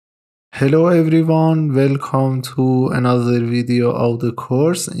Hello everyone, welcome to another video of the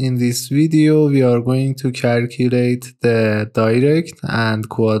course. In this video, we are going to calculate the direct and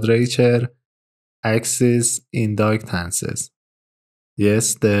quadrature axis inductances.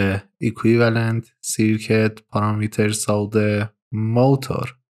 Yes, the equivalent circuit parameters of the motor.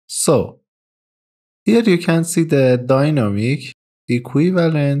 So, here you can see the dynamic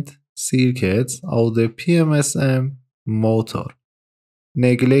equivalent circuits of the PMSM motor,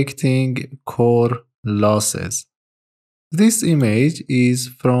 neglecting core losses. This image is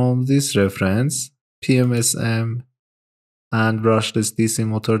from this reference, PMSM and brushless DC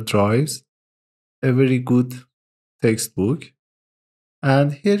motor drives, a very good textbook.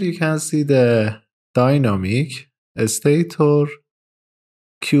 And here you can see the dynamic stator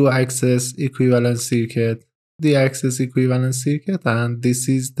Q-axis equivalent circuit, the axis equivalent circuit, and this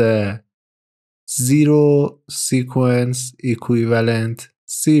is the zero sequence equivalent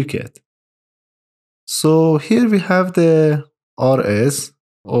circuit. So here we have the RS,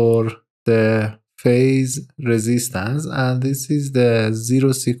 or the phase resistance, and this is the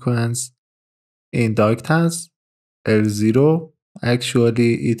zero sequence inductance L0.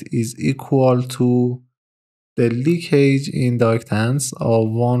 Actually it is equal to the leakage inductance of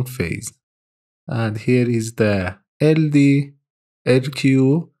one phase, and here is the LD,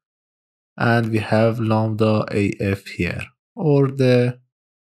 LQ, and we have lambda AF here, or the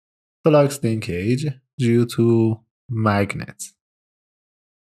flux linkage due to magnets.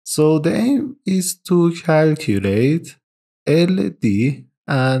 So the aim is to calculate LD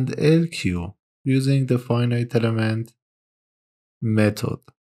and LQ using the finite element method.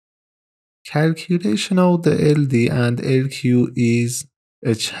 Calculation of the LD and LQ is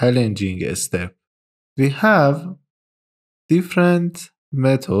a challenging step. We have different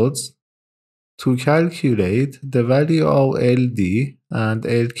methods to calculate the value of LD and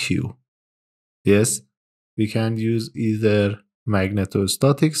LQ. Yes, we can use either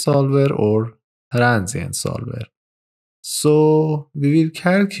magneto-static solver or transient solver. So we will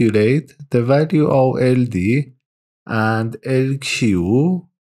calculate the value of LD and LQ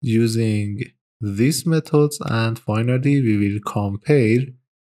using these methods, and finally we will compare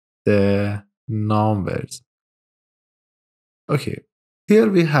the numbers. Okay, here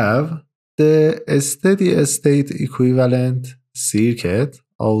we have the steady state equivalent circuit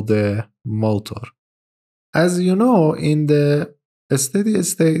of the motor. As you know, in the steady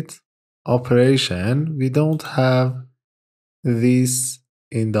state operation, we don't have these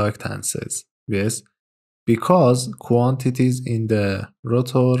inductances. Yes, because quantities in the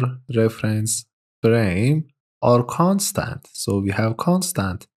rotor reference frame are constant. So we have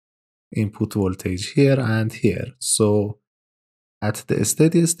constant input voltage here and here. So at the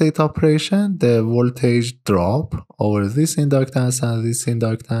steady state operation, the voltage drop over this inductance and this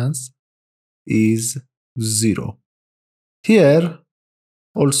inductance is 0. Here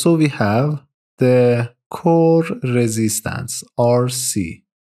also we have the core resistance RC.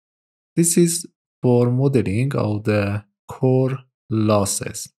 This is for modeling of the core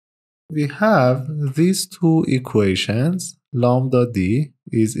losses. We have these two equations. Lambda D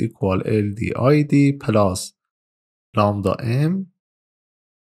is equal LDID plus lambda M,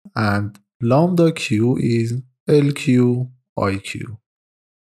 and lambda Q is LQIQ.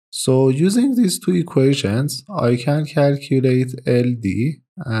 So using these two equations, I can calculate LD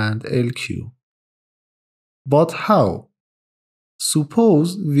and LQ. But how?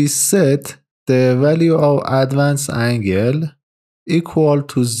 Suppose we set the value of advance angle equal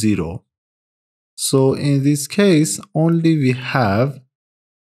to 0. So in this case, only we have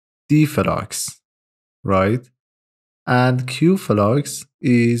D flux, right? And Q flux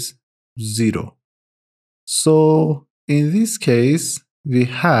is 0. So in this case, we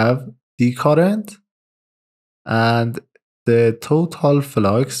have D current, and the total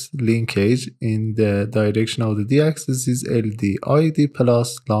flux linkage in the direction of the D axis is LDID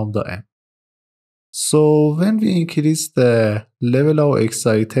plus lambda M. So when we increase the level of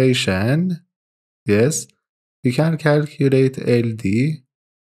excitation, yes, we can calculate LD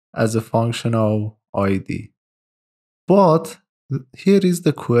as a function of ID. But here is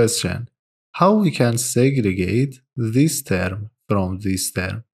the question: how we can segregate this term from this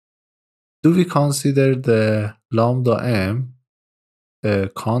term? Do we consider the lambda M a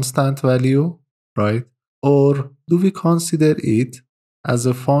constant value, right? Or do we consider it as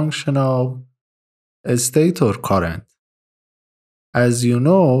a function of a stator current? As you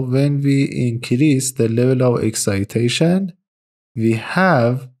know, when we increase the level of excitation, we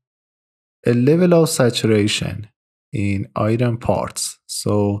have a level of saturation in iron parts.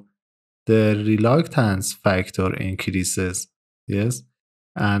 So the reluctance factor increases. Yes.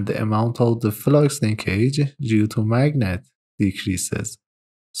 and the amount of the flux linkage due to magnet decreases.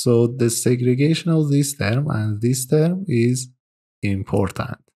 So the segregation of this term and this term is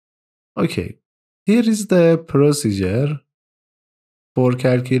important. Okay, here is the procedure for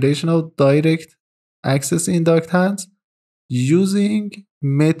calculation of direct access inductance using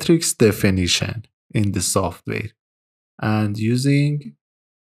matrix definition in the software and using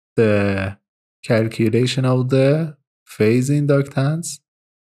the calculation of the phase inductance,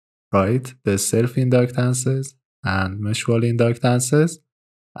 right? The self inductances and mutual inductances,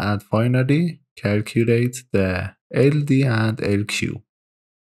 and finally calculate the LD and LQ.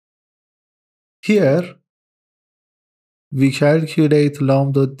 Here we calculate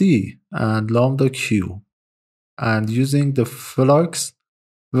lambda D and lambda Q, and using the flux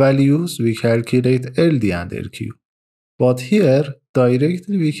values we calculate LD and LQ. But here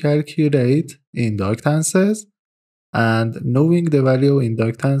directly we calculate inductances, and knowing the value of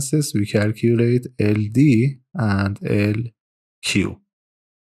inductances we calculate LD and LQ.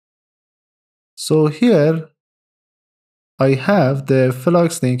 So here I have the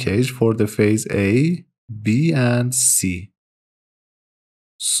flux linkage for the phase A, B, and C.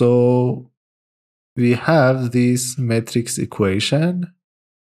 So we have this matrix equation,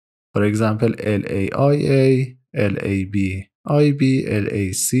 for example, LAIA, LAB, IB,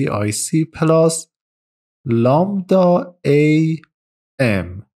 LAC, IC plus lambda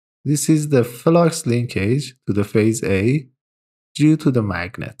AM. This is the flux linkage to the phase A due to the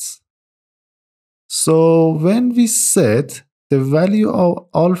magnets. So when we set the value of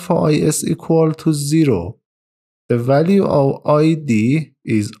alpha IS equal to 0, the value of ID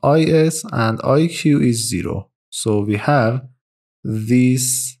is IS and IQ is 0. So we have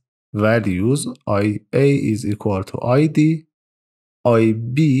these values. IA is equal to ID,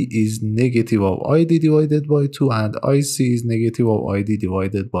 IB is negative of ID divided by 2, and IC is negative of ID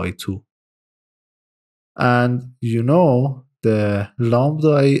divided by 2. And you know the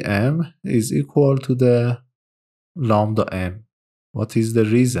lambda AM is equal to the lambda M. What is the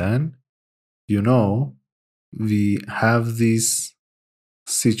reason? You know, we have this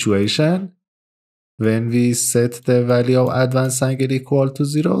situation when we set the value of advance angle equal to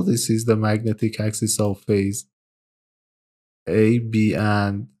 0. This is the magnetic axis of phase A, B,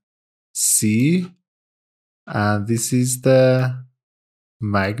 and C. And this is the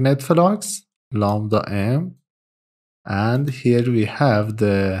magnet flux, lambda M. And here we have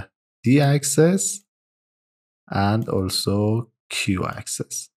the D axis and also Q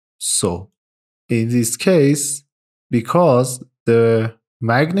axis. So in this case, because the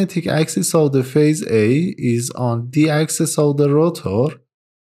magnetic axis of the phase A is on the axis of the rotor,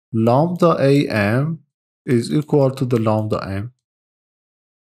 lambda AM is equal to the lambda M.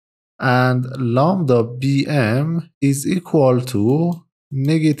 And lambda BM is equal to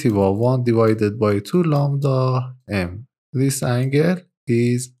negative of 1 divided by 2 lambda M. This angle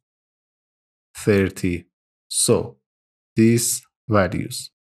is 30. So these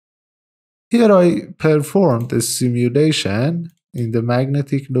values. Here I performed a simulation in the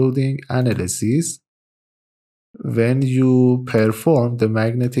magnetic loading analysis. When you perform the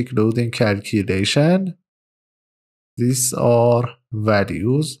magnetic loading calculation, these are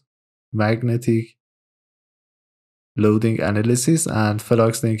values, magnetic loading analysis and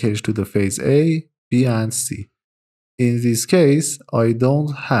flux linkage to the phase A, B, and C. In this case, I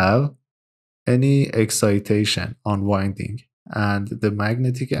don't have any excitation unwinding, and the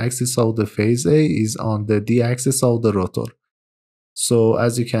magnetic axis of the phase A is on the D axis of the rotor. So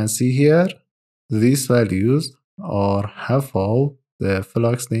as you can see here, these values are half of the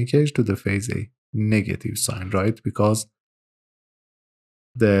flux linkage to the phase A, negative sign, right? Because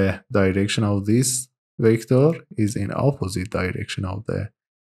the direction of this vector is in opposite direction of the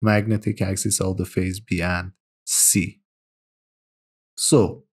magnetic axis of the phase B and C.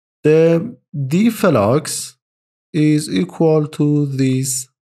 So the D flux is equal to this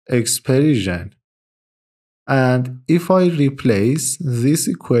expression. And if I replace these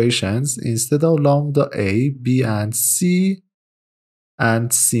equations instead of lambda A, B, and C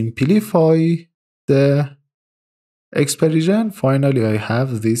and simplify the expression, finally I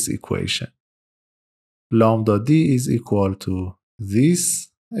have this equation. Lambda D is equal to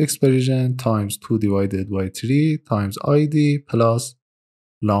this expression times 2 divided by 3 times ID plus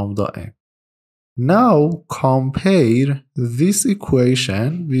lambda M. Now compare this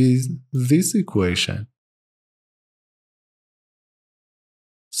equation with this equation.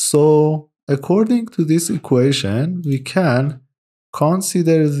 So according to this equation, we can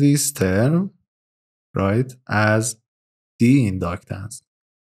consider this term, right, as the inductance.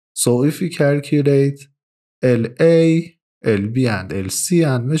 So if we calculate LA LB and LC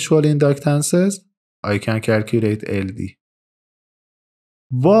and mutual inductances, I can calculate LD.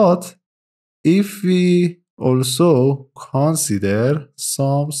 But if we also consider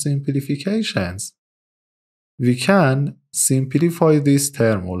some simplifications, we can simplify this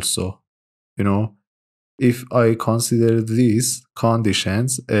term also. If I consider these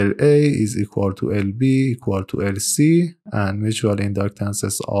conditions, LA is equal to LB equal to LC, and mutual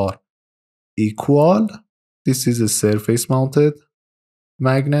inductances are equal. This is a surface mounted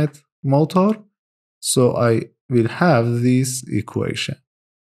magnet motor. So I will have this equation.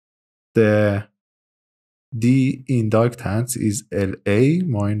 The D inductance is LA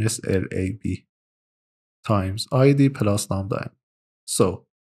minus LAB times ID plus lambda n. So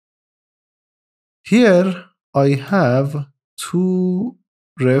here I have two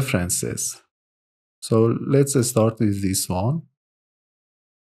references. So let's start with this one.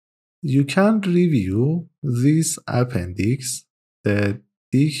 You can review this appendix, the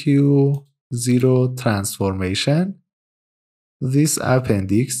DQ0 transformation. This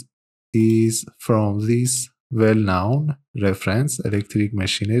appendix is from this well-known reference, electric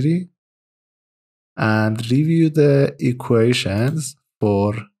machinery, and review the equations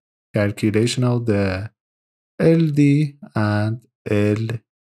for calculation of the LD and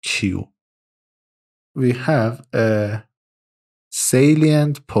LQ. We have a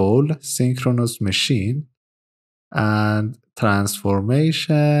salient pole synchronous machine and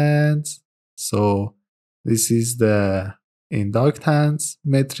transformations. So this is the inductance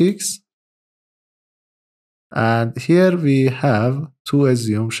matrix. And here we have two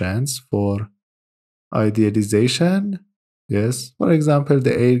assumptions for idealization. Yes, for example,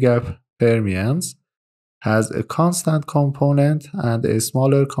 the air gap permeance has a constant component and a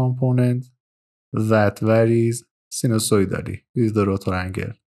smaller component that varies sinusoidally with the rotor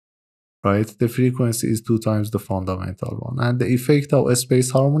angle, right? The frequency is 2 times the fundamental one, and the effect of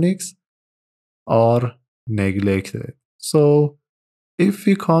space harmonics are neglected. So if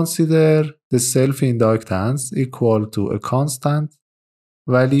we consider the self-inductance equal to a constant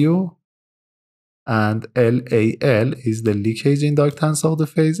value, and LAL is the leakage inductance of the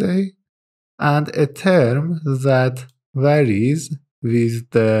phase A, and a term that varies with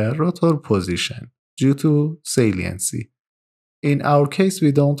the rotor position due to saliency. In our case,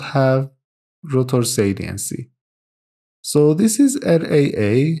 we don't have rotor saliency. So this is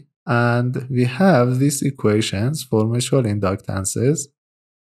LAA, and we have these equations for mutual inductances.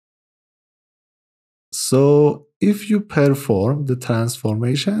 So if you perform the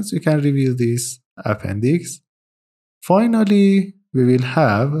transformations, you can review this appendix. Finally, we will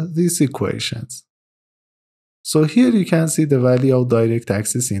have these equations. So here you can see the value of direct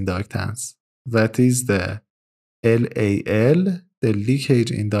axis inductance. That is the LAL, the leakage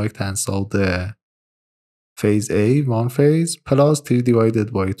inductance of the phase A, one phase, plus 3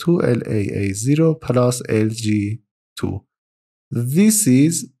 divided by 2 LAA0 plus LG2. This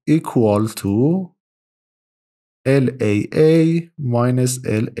is equal to LAA minus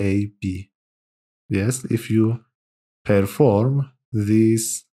LAB. Yes, if you perform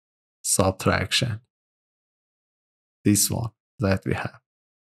this subtraction, this one that we have.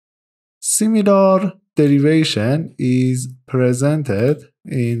 Similar derivation is presented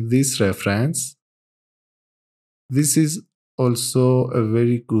in this reference. This is also a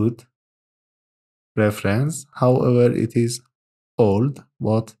very good reference. However, it is old,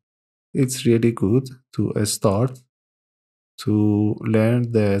 but it's really good to start to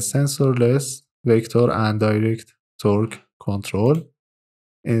learn the sensorless vector and direct torque control.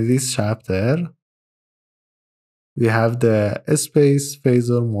 In this chapter, we have the space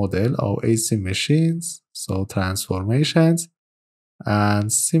phasor model of AC machines, so transformations,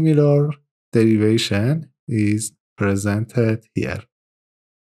 and similar derivation is presented here.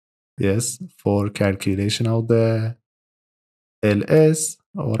 Yes, for calculation of the LS,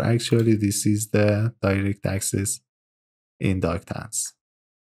 or actually this is the direct axis inductance.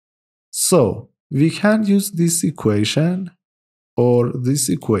 So we can use this equation or this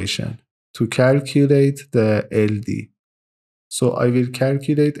equation to calculate the LD. So I will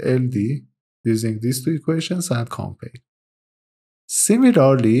calculate LD using these two equations and compare.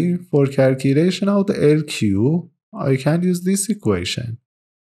 Similarly, for calculation of the LQ, I can use this equation.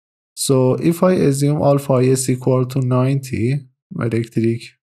 So if I assume alpha S equal to 90 electric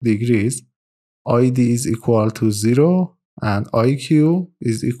degrees, ID is equal to 0 and IQ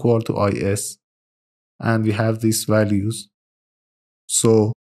is equal to IS. And we have these values.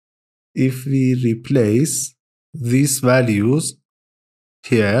 So if we replace these values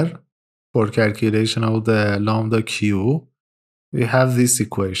here for calculation of the lambda Q, we have this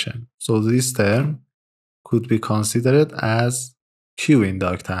equation. So this term could be considered as Q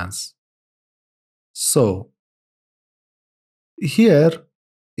inductance. So here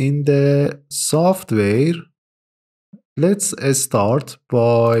in the software, let's start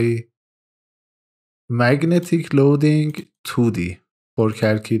by magnetic loading 2D for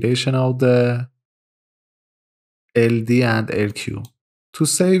calculation of the LD and LQ. To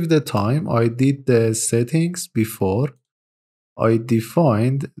save the time, I did the settings before. I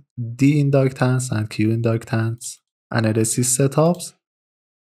defined D inductance and Q inductance analysis setups,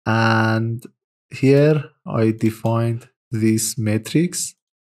 and here I defined this matrix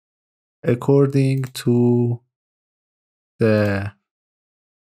according to the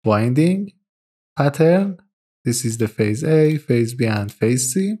winding pattern. This is the phase A, phase B, and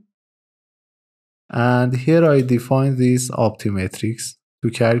phase C. And here I define this optimatrix to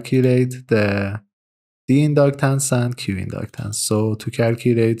calculate the D inductance and Q inductance. So to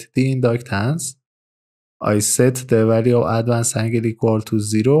calculate D inductance, I set the value of advance angle equal to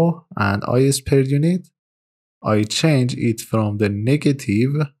 0 and IS per unit. I change it from the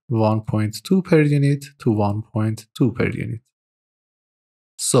negative 1.2 per unit to 1.2 per unit.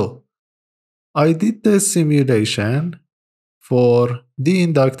 So I did the simulation for D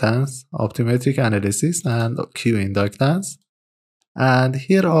inductance, optimetric analysis, and Q inductance, and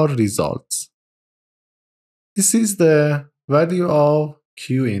here are results. This is the value of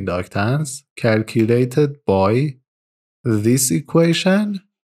Q inductance calculated by this equation.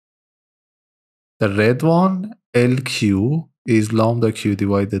 The red one, LQ, is lambda Q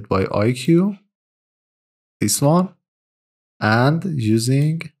divided by IQ, this one, and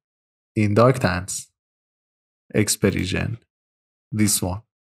using inductance expression, this one.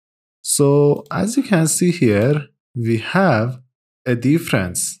 So as you can see here, we have a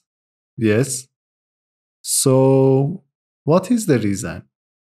difference. Yes. So what is the reason?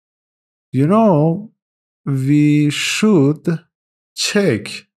 We should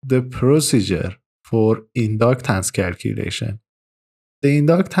check the procedure for inductance calculation. The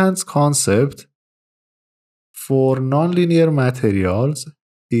inductance concept for nonlinear materials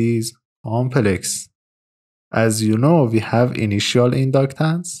is complex. As you know, we have initial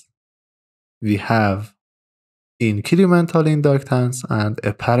inductance, we have incremental inductance, and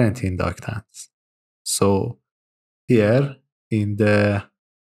apparent inductance. So here in the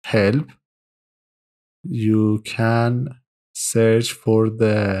help, you can search for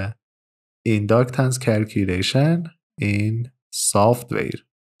the inductance calculation in software.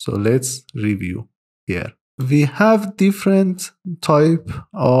 So let's review here. We have different type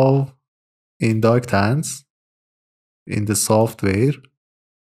of inductance in the software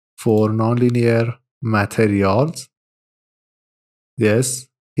for nonlinear materials. Yes,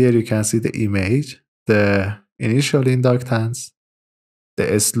 here you can see the image, the initial inductance,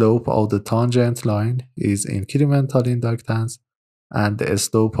 the slope of the tangent line is incremental inductance, and the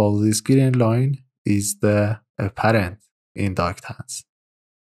slope of this green line is the apparent inductance.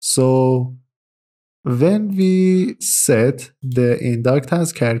 So when we set the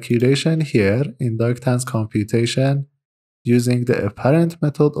inductance calculation here, inductance computation using the apparent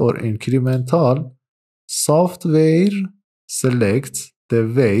method or incremental, software selects the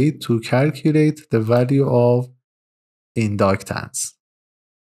way to calculate the value of inductance.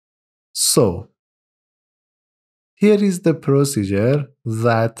 So here is the procedure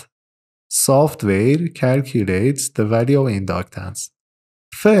that software calculates the value of inductance.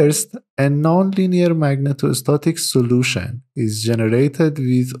 First, a nonlinear magnetostatic solution is generated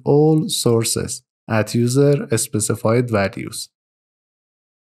with all sources at user-specified values.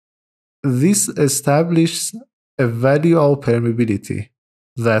 This establishes a value of permeability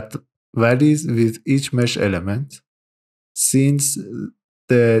that varies with each mesh element, since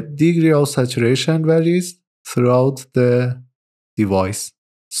the degree of saturation varies throughout the device.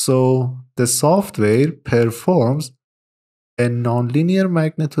 So the software performs a nonlinear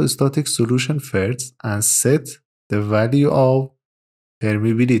magnetostatic solution first and set the value of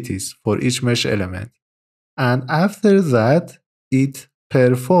permeabilities for each mesh element. And after that, it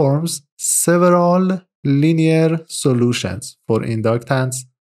performs several linear solutions for inductance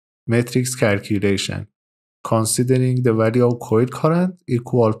matrix calculation, considering the value of coil current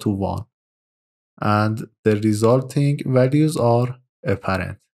equal to 1. And the resulting values are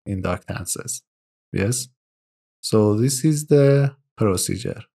apparent inductances. Yes. So this is the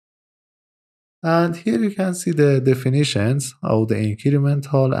procedure. And here you can see the definitions of the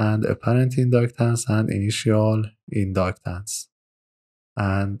incremental and apparent inductance and initial inductance.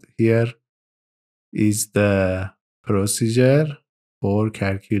 And here is the procedure for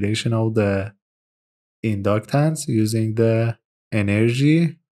calculation of the inductance using the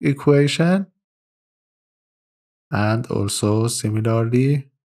energy equation. And also similarly,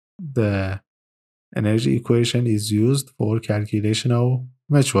 the energy equation is used for calculation of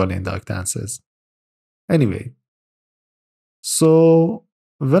mutual inductances. Anyway, so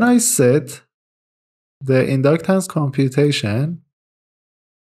when I set the inductance computation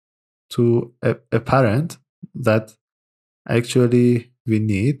to a parent that actually we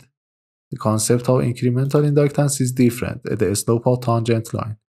need, the concept of incremental inductance is different at the slope of tangent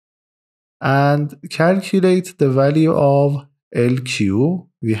line. And calculate the value of LQ,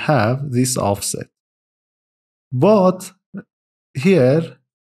 we have this offset. But here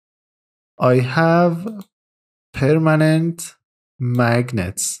I have permanent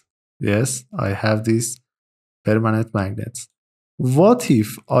magnets. Yes, I have these permanent magnets. What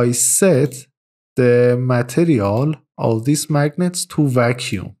if I set the material of these magnets to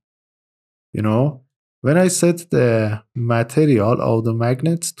vacuum? You know, when I set the material of the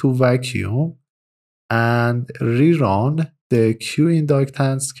magnets to vacuum and rerun the Q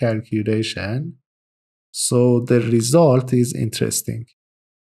inductance calculation, so the result is interesting.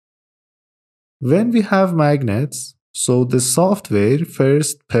 When we have magnets, so the software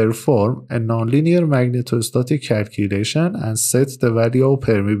first perform a nonlinear magneto-static calculation and set the value of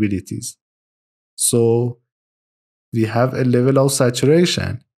permeabilities. So we have a level of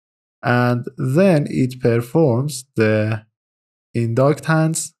saturation, and then it performs the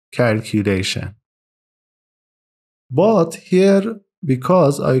inductance calculation. But here,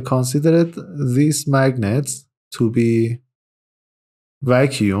 because I considered these magnets to be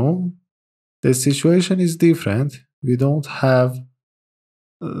vacuum, the situation is different. We don't have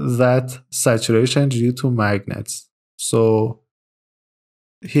that saturation due to magnets. So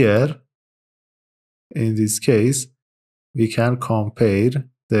here, in this case, we can compare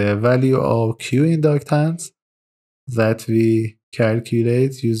the value of Q inductance that we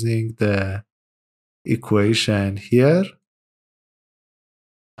calculate using the equation here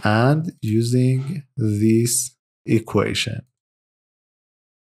and using this equation.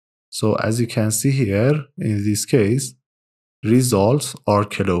 So as you can see here, in this case, results are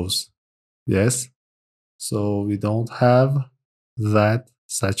close. Yes. So we don't have that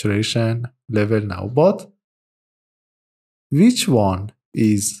saturation level now. But which one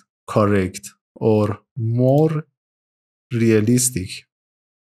is correct or more realistic?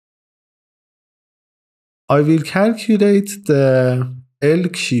 I will calculate the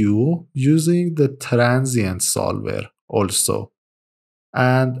LQ using the transient solver also.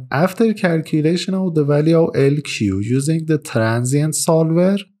 And after calculation of the value of LQ using the transient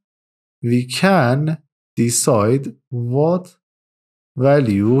solver, we can decide what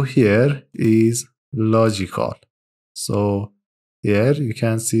value here is logical. So here you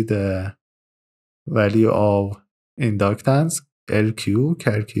can see the value of inductance LQ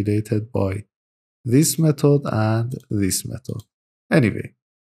calculated by this method and this method. Anyway,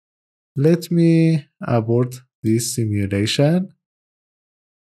 let me abort this simulation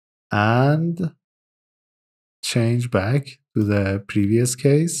and change back to the previous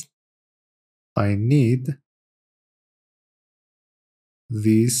case. I need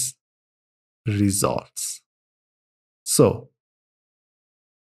these results. So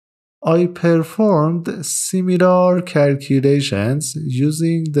I performed similar calculations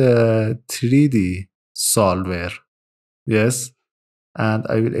using the 3D solver. Yes, and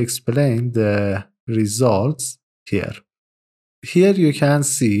I will explain the results here. Here you can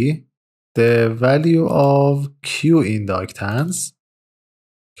see the value of Q inductance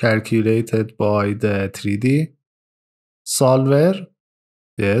calculated by the 3D solver.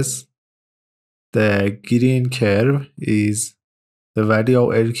 Yes, the green curve is the value of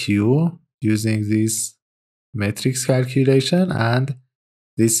LQ using this matrix calculation, and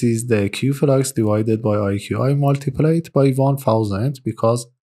this is the Q flux divided by IQ. I multiply it by 1000 because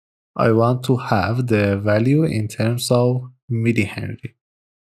I want to have the value in terms of millihenry.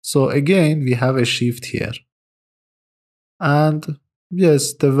 So again, we have a shift here. And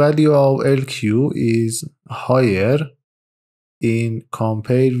yes, the value of LQ is higher in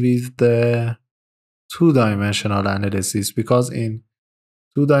compared with the two-dimensional analysis, because in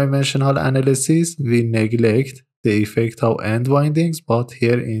two-dimensional analysis we neglect the effect of end windings, but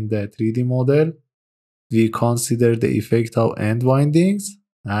here in the 3D model we consider the effect of end windings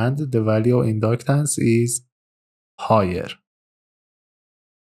and the value of inductance is higher.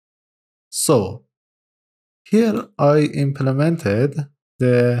 So here I implemented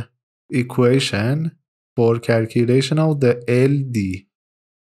the equation for calculation of the LD.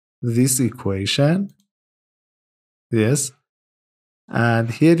 This equation, yes, and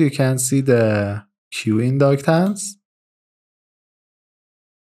here you can see the Q inductance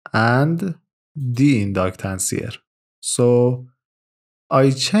and D inductance here. So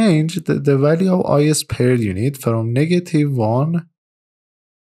I changed the value of Is per unit from negative 1.2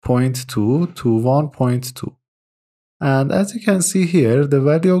 to 1.2. And as you can see here, the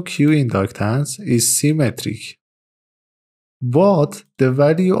value of Q inductance is symmetric. But the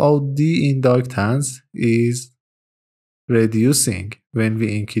value of D inductance is reducing when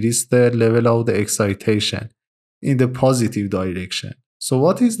we increase the level of the excitation in the positive direction. So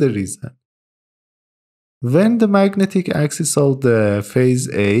what is the reason? When the magnetic axis of the phase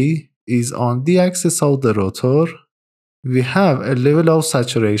A is on the axis of the rotor, we have a level of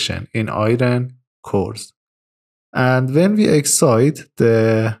saturation in iron cores. And when we excite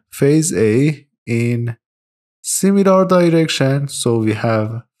the phase A in similar direction, so we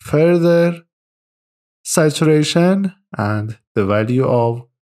have further saturation and the value of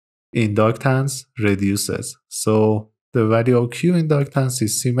inductance reduces. So the value of Q inductance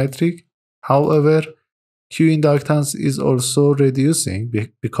is symmetric. However, Q inductance is also reducing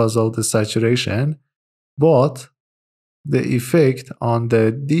because of the saturation, but the effect on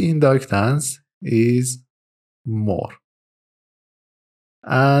the D inductance is more.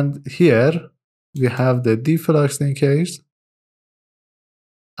 And here we have the D flux linkage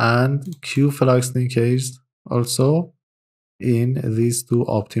and Q flux linkage also in these two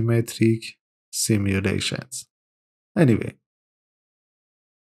optimetric simulations. Anyway,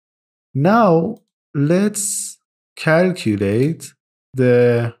 now let's calculate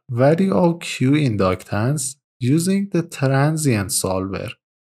the value of Q inductance using the transient solver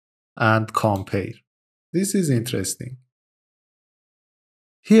and compare. This is interesting.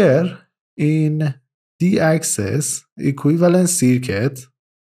 Here in D-axis equivalent circuit,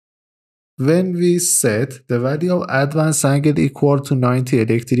 when we set the value of advance angle equal to 90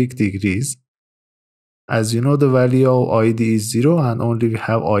 electric degrees, as you know, the value of ID is 0 and only we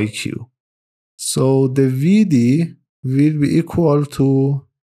have IQ. So the VD will be equal to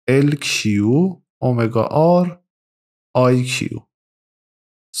LQ omega R IQ.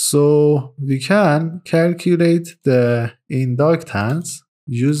 So we can calculate the inductance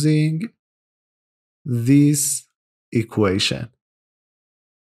using this equation.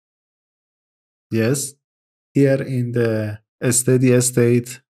 Yes, here in the steady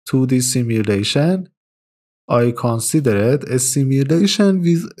state 2D simulation, I considered a simulation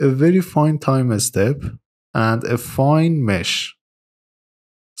with a very fine time step and a fine mesh.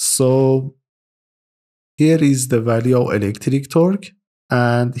 So here is the value of electric torque,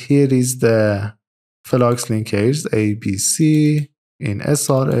 and here is the flux linkage ABC in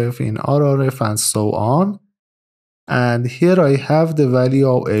SRF, in RRF, and so on. And here I have the value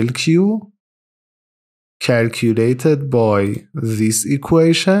of LQ calculated by this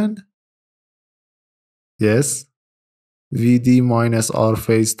equation. Yes, VD minus R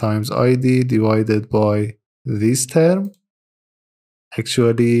phase times ID divided by this term.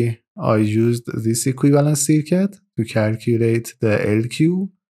 Actually, I used this equivalent circuit to calculate the LQ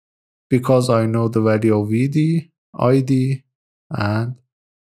because I know the value of VD, ID, and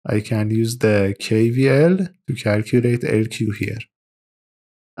I can use the KVL to calculate LQ here.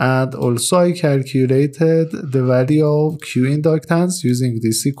 And also I calculated the value of Q inductance using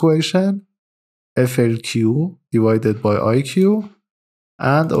this equation, FLQ divided by IQ,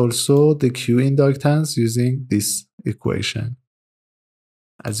 and also the Q inductance using this equation.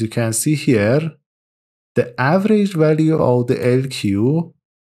 As you can see here, the average value of the LQ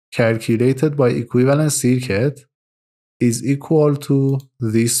calculated by equivalent circuit is equal to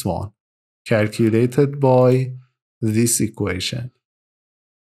this one, calculated by this equation.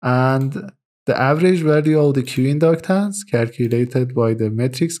 And the average value of the Q inductance calculated by the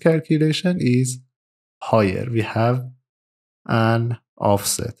matrix calculation is higher. We have an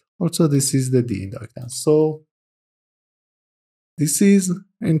offset. Also, this is the D inductance. So this is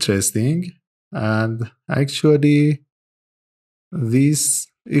interesting, and actually this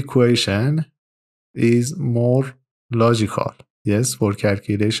equation is more logical, yes, for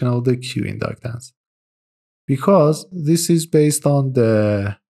calculation of the Q inductance, because this is based on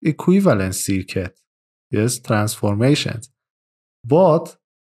the equivalent circuit, yes, transformations. But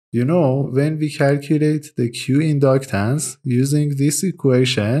you know, when we calculate the Q inductance using this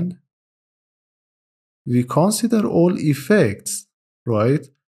equation, we consider all effects, right?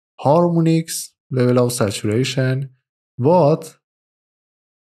 Harmonics, level of saturation, but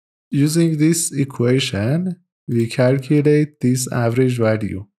using this equation, we calculate this average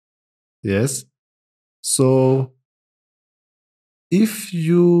value. Yes. So if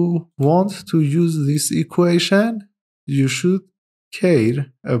you want to use this equation, you should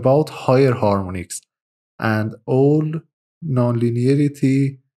care about higher harmonics and all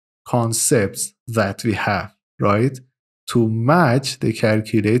nonlinearity concepts that we have, right? To match the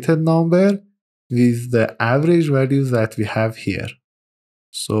calculated number with the average value that we have here.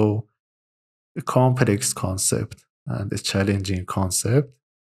 So a complex concept and a challenging concept.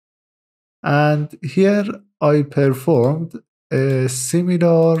 And here I performed a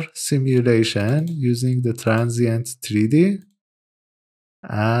similar simulation using the transient 3D.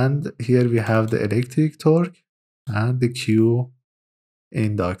 And here we have the electric torque and the Q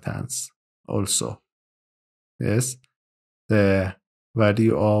inductance also. Yes, the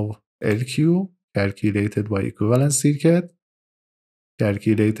value of LQ calculated by equivalent circuit,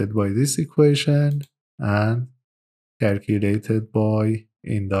 calculated by this equation, and calculated by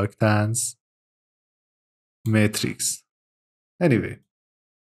inductance matrix. Anyway,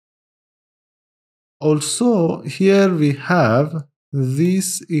 also here we have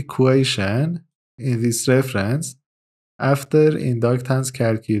this equation in this reference after inductance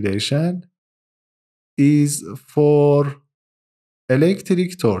calculation is for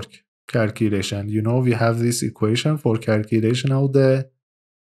electric torque calculation. You know, we have this equation for calculation of the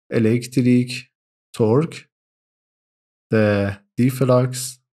electric torque, the D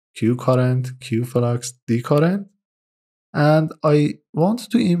flux, Q current, Q flux, D current. And I want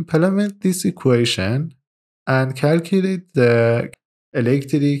to implement this equation and calculate the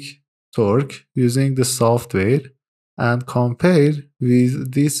electric torque using the software and compare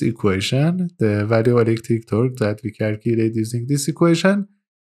with this equation, the value of electric torque that we calculate using this equation,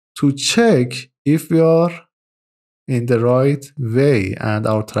 to check if we are in the right way and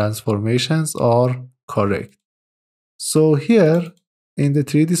our transformations are correct. So here in the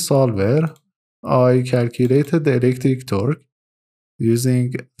 3D solver, I calculated the electric torque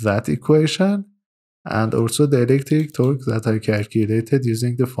using that equation and also the electric torque that I calculated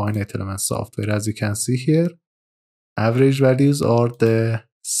using the finite element software. As you can see here, average values are the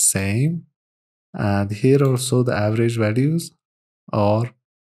same, and here also the average values are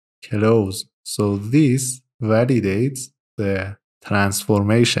close. So this validates the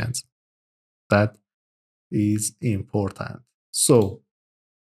transformations. That is important. So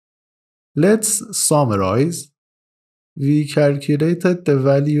let's summarize. We calculated the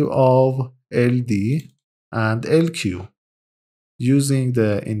value of LD and LQ using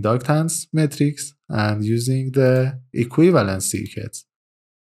the inductance matrix and using the equivalent circuits,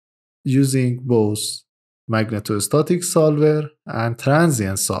 using both magneto-static solver and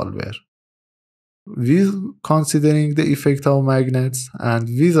transient solver, with considering the effect of magnets and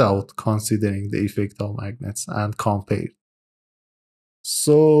without considering the effect of magnets, and compare.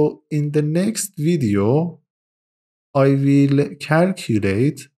 So in the next video, I will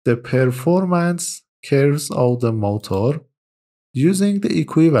calculate the performance curves of the motor using the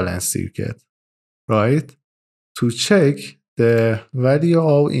equivalent circuit, right? To check the value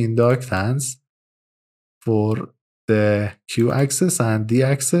of inductance for the Q axis and D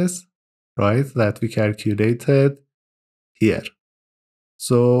axis, right? That we calculated here.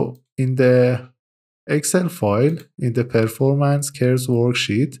 So in the Excel file, in the performance curves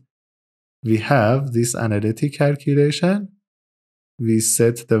worksheet, we have this analytic calculation. We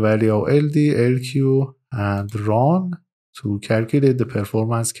set the value of LD, LQ, and run to calculate the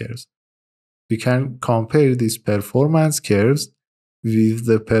performance curves. We can compare these performance curves with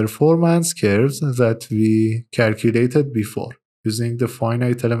the performance curves that we calculated before using the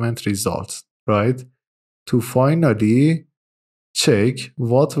finite element results, right? To finally check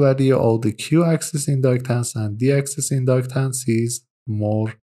what value of the Q-axis inductance and D-axis inductance is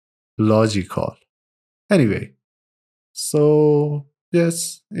more logical. Anyway, so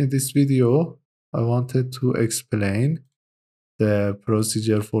yes, in this video, I wanted to explain the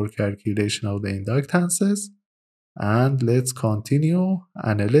procedure for calculation of the inductances, and let's continue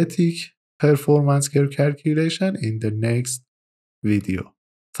analytic performance curve calculation in the next video.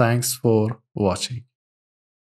 Thanks for watching.